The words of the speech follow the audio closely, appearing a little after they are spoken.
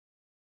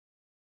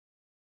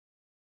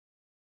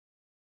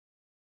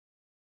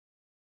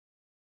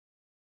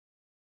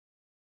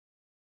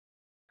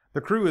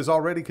The crew is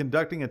already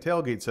conducting a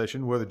tailgate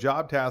session where the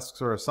job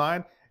tasks are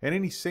assigned and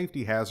any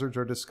safety hazards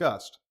are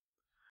discussed.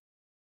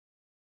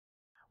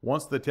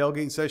 Once the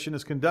tailgate session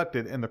is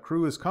conducted and the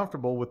crew is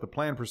comfortable with the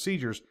planned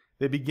procedures,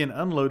 they begin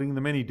unloading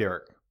the mini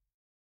derrick.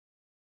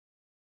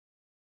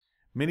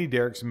 Mini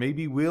derricks may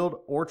be wheeled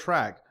or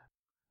tracked,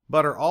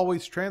 but are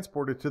always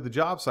transported to the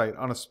job site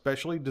on a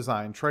specially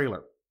designed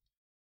trailer.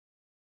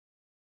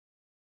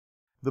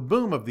 The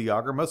boom of the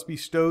auger must be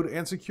stowed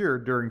and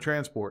secured during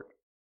transport.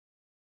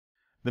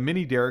 The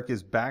mini derrick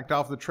is backed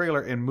off the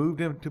trailer and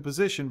moved into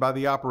position by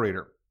the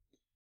operator.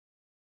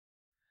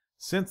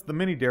 Since the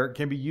mini derrick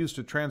can be used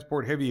to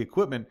transport heavy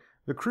equipment,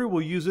 the crew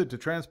will use it to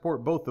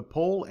transport both the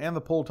pole and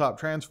the pole top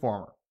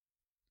transformer.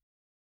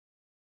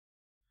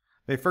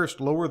 They first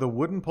lower the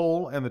wooden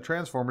pole and the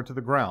transformer to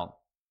the ground.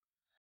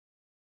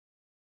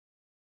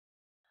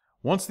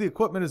 Once the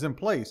equipment is in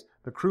place,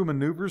 the crew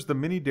maneuvers the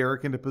mini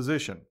derrick into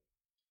position.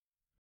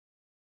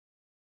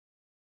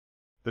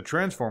 The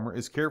transformer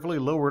is carefully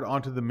lowered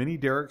onto the mini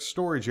derrick's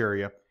storage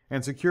area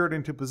and secured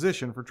into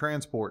position for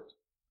transport.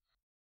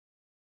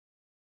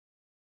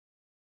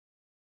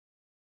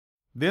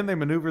 Then they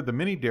maneuver the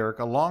mini derrick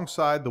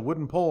alongside the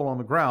wooden pole on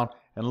the ground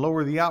and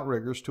lower the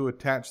outriggers to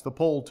attach the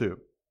pole to.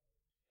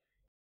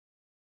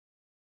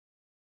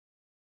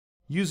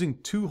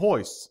 Using two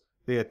hoists,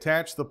 they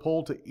attach the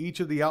pole to each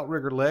of the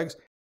outrigger legs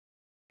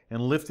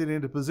and lift it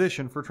into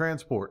position for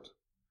transport.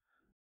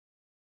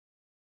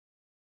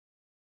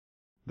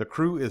 The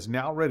crew is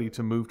now ready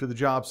to move to the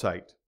job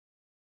site.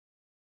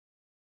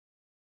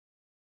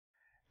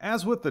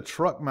 As with the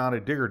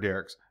truck-mounted digger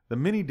derricks, the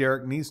mini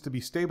derrick needs to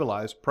be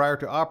stabilized prior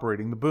to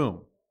operating the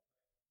boom.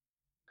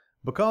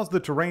 Because the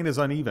terrain is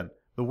uneven,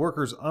 the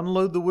workers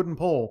unload the wooden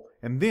pole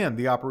and then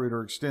the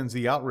operator extends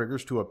the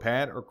outriggers to a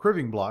pad or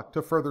cribbing block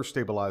to further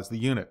stabilize the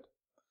unit.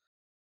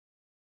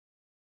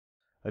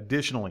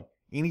 Additionally,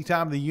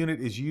 anytime the unit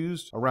is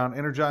used around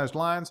energized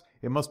lines,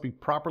 it must be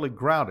properly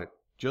grounded,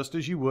 just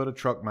as you would a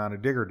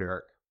truck-mounted digger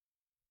derrick.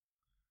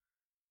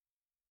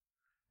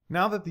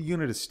 Now that the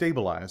unit is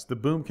stabilized, the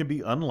boom can be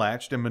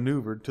unlatched and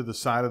maneuvered to the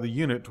side of the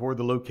unit toward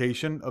the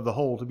location of the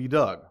hole to be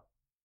dug.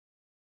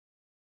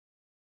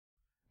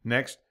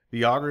 Next,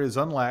 the auger is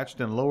unlatched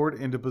and lowered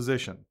into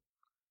position.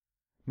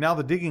 Now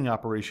the digging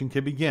operation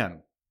can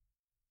begin.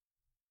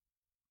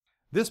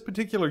 This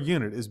particular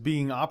unit is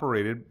being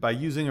operated by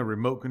using a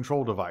remote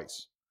control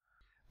device.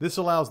 This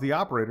allows the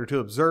operator to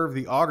observe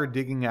the auger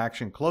digging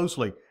action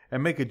closely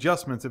and make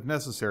adjustments if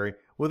necessary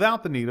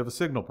without the need of a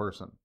signal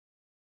person.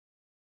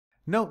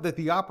 Note that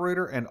the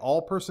operator and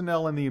all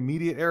personnel in the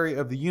immediate area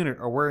of the unit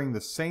are wearing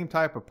the same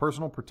type of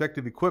personal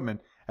protective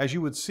equipment as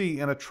you would see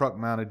in a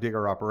truck-mounted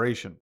digger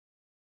operation.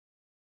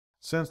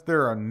 Since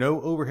there are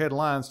no overhead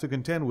lines to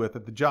contend with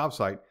at the job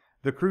site,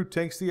 the crew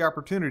takes the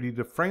opportunity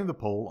to frame the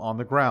pole on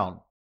the ground.